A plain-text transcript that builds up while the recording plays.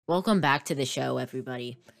Welcome back to the show,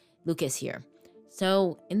 everybody. Lucas here.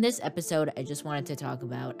 So, in this episode, I just wanted to talk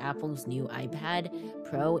about Apple's new iPad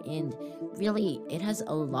Pro, and really, it has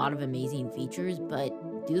a lot of amazing features,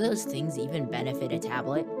 but do those things even benefit a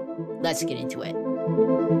tablet? Let's get into it.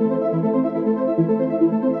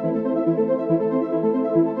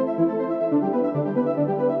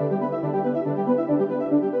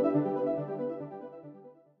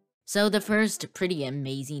 So the first pretty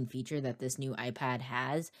amazing feature that this new iPad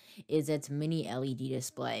has is its mini LED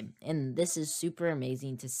display. And this is super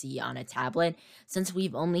amazing to see on a tablet since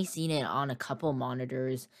we've only seen it on a couple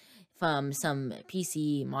monitors from some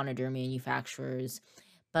PC monitor manufacturers,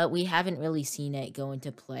 but we haven't really seen it go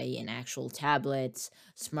into play in actual tablets,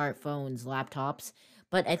 smartphones, laptops.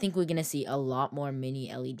 But I think we're going to see a lot more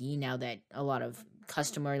mini LED now that a lot of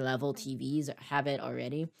customer level TVs have it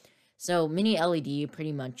already. So mini LED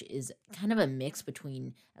pretty much is kind of a mix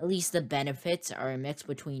between, at least the benefits are a mix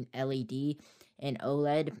between LED and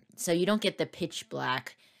OLED. So you don't get the pitch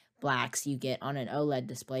blacks you get on an OLED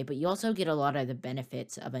display, but you also get a lot of the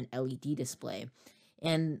benefits of an LED display.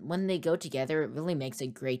 And when they go together, it really makes a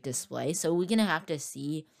great display. So we're gonna have to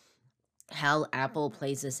see how Apple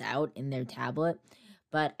plays this out in their tablet,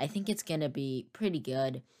 but I think it's going to be pretty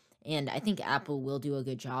good. And I think Apple will do a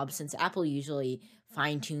good job since Apple usually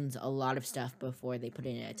fine tunes a lot of stuff before they put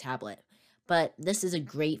it in a tablet. But this is a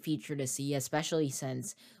great feature to see, especially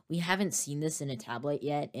since we haven't seen this in a tablet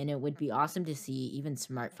yet. And it would be awesome to see even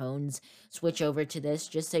smartphones switch over to this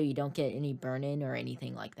just so you don't get any burn in or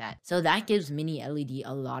anything like that. So that gives mini LED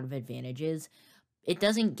a lot of advantages. It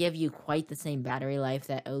doesn't give you quite the same battery life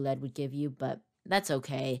that OLED would give you, but that's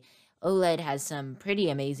okay. OLED has some pretty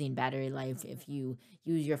amazing battery life if you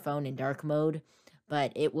use your phone in dark mode,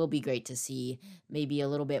 but it will be great to see maybe a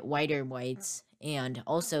little bit whiter whites and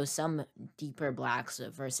also some deeper blacks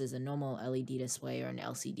versus a normal LED display or an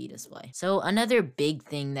LCD display. So another big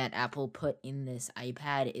thing that Apple put in this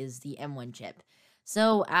iPad is the M1 chip.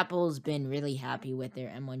 So Apple's been really happy with their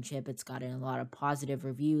M1 chip. It's gotten a lot of positive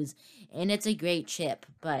reviews and it's a great chip,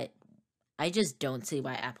 but I just don't see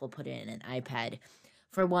why Apple put it in an iPad.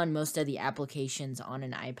 For one, most of the applications on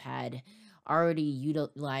an iPad already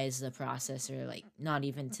utilize the processor, like not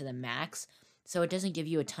even to the max. So it doesn't give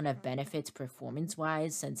you a ton of benefits performance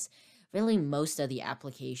wise, since really most of the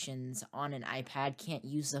applications on an iPad can't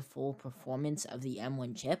use the full performance of the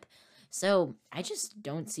M1 chip. So I just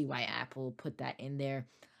don't see why Apple put that in there.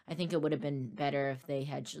 I think it would have been better if they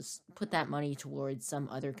had just put that money towards some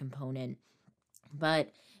other component.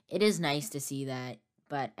 But it is nice to see that,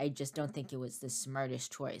 but I just don't think it was the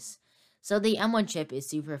smartest choice. So the M1 chip is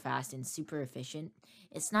super fast and super efficient.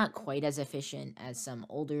 It's not quite as efficient as some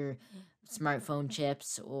older smartphone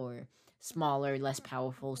chips or smaller, less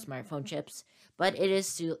powerful smartphone chips, but it is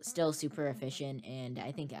still super efficient. And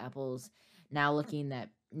I think Apple's now looking at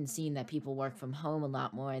and seeing that people work from home a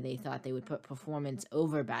lot more, they thought they would put performance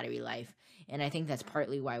over battery life. And I think that's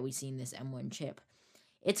partly why we've seen this M1 chip.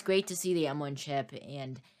 It's great to see the M1 chip,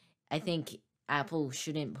 and I think Apple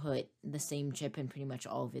shouldn't put the same chip in pretty much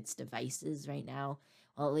all of its devices right now.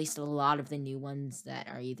 Well, at least a lot of the new ones that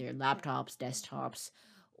are either laptops, desktops,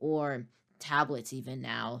 or tablets even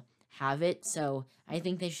now have it. So I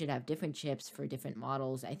think they should have different chips for different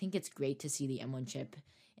models. I think it's great to see the M1 chip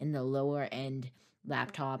in the lower end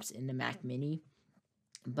laptops in the Mac Mini.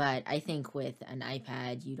 But I think with an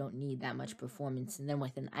iPad, you don't need that much performance. And then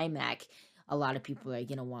with an iMac, a lot of people are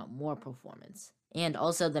going to want more performance. And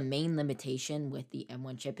also, the main limitation with the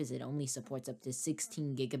M1 chip is it only supports up to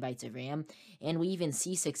 16 gigabytes of RAM. And we even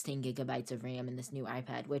see 16 gigabytes of RAM in this new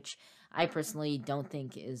iPad, which I personally don't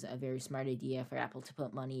think is a very smart idea for Apple to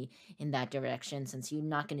put money in that direction, since you're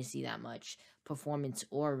not going to see that much performance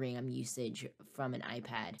or RAM usage from an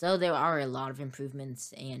iPad. So there are a lot of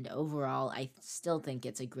improvements, and overall, I still think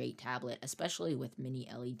it's a great tablet, especially with mini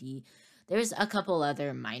LED. There's a couple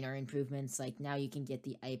other minor improvements, like now you can get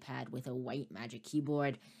the iPad with a white Magic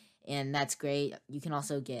Keyboard, and that's great. You can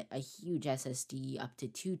also get a huge SSD up to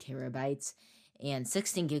 2 terabytes and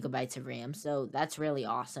 16 gigabytes of RAM, so that's really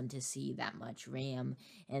awesome to see that much RAM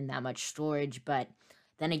and that much storage. But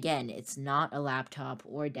then again, it's not a laptop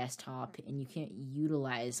or desktop, and you can't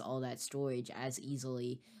utilize all that storage as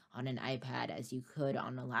easily on an iPad as you could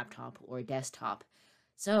on a laptop or desktop.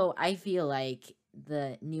 So I feel like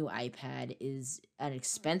the new iPad is an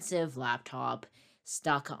expensive laptop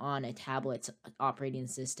stuck on a tablet's operating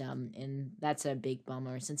system, and that's a big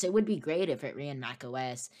bummer since it would be great if it ran Mac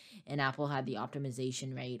OS and Apple had the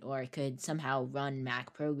optimization right, or it could somehow run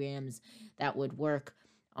Mac programs that would work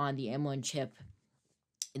on the M1 chip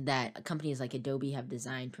that companies like Adobe have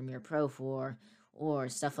designed Premiere Pro for, or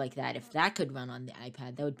stuff like that. If that could run on the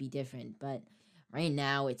iPad, that would be different. But right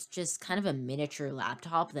now, it's just kind of a miniature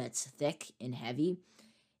laptop that's thick and heavy,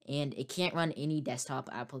 and it can't run any desktop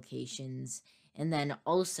applications. And then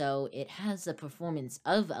also, it has the performance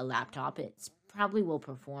of a laptop. It probably will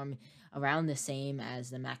perform around the same as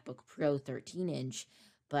the MacBook Pro 13-inch,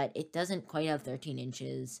 but it doesn't quite have 13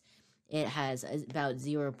 inches. It has about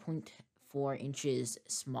 0.4 inches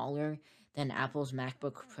smaller than Apple's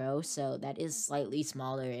MacBook Pro, so that is slightly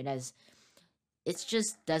smaller. It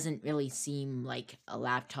just doesn't really seem like a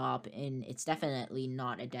laptop, and it's definitely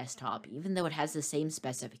not a desktop. Even though it has the same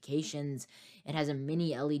specifications, it has a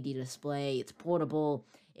mini LED display, it's portable,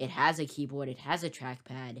 it has a keyboard, it has a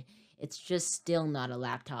trackpad. It's just still not a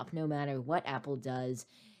laptop, no matter what Apple does,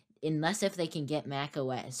 unless if they can get Mac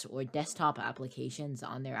OS or desktop applications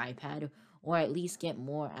on their iPad, or at least get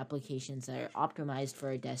more applications that are optimized for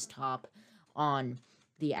a desktop on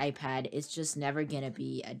the iPad. It's just never going to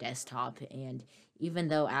be a desktop. And even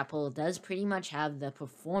though Apple does pretty much have the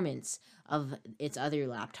performance of its other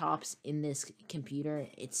laptops in this computer,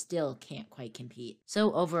 it still can't quite compete.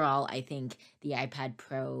 So overall, I think the iPad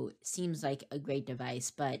Pro seems like a great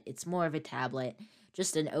device, but it's more of a tablet,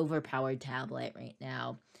 just an overpowered tablet right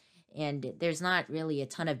now. And there's not really a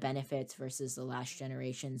ton of benefits versus the last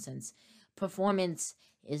generation, since performance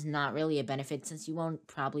is not really a benefit, since you won't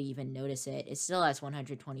probably even notice it. It still has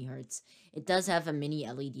 120 hertz. It does have a mini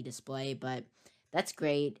LED display, but that's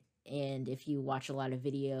great. And if you watch a lot of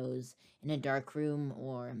videos in a dark room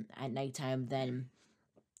or at nighttime, then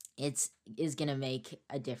is gonna make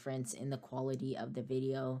a difference in the quality of the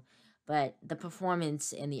video. But the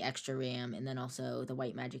performance and the extra RAM, and then also the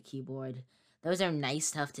White Magic keyboard, those are nice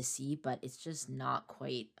stuff to see, but it's just not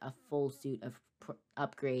quite a full suit of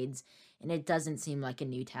upgrades, and it doesn't seem like a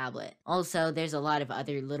new tablet. Also, there's a lot of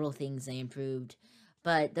other little things they improved,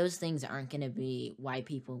 but those things aren't going to be why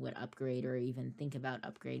people would upgrade or even think about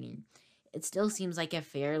upgrading. It still seems like a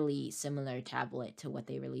fairly similar tablet to what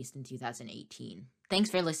they released in 2018. Thanks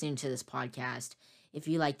for listening to this podcast. If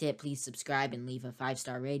you liked it, please subscribe and leave a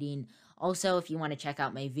 5-star rating. Also, if you want to check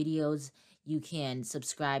out my videos, you can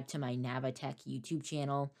subscribe to my Navatech YouTube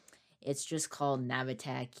channel. It's just called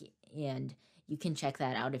Navatech, and you can check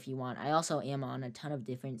that out if you want. I also am on a ton of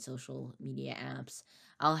different social media apps.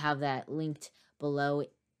 I'll have that linked below,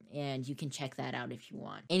 and you can check that out if you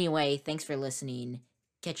want. Anyway, thanks for listening.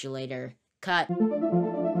 Catch you later. Cut.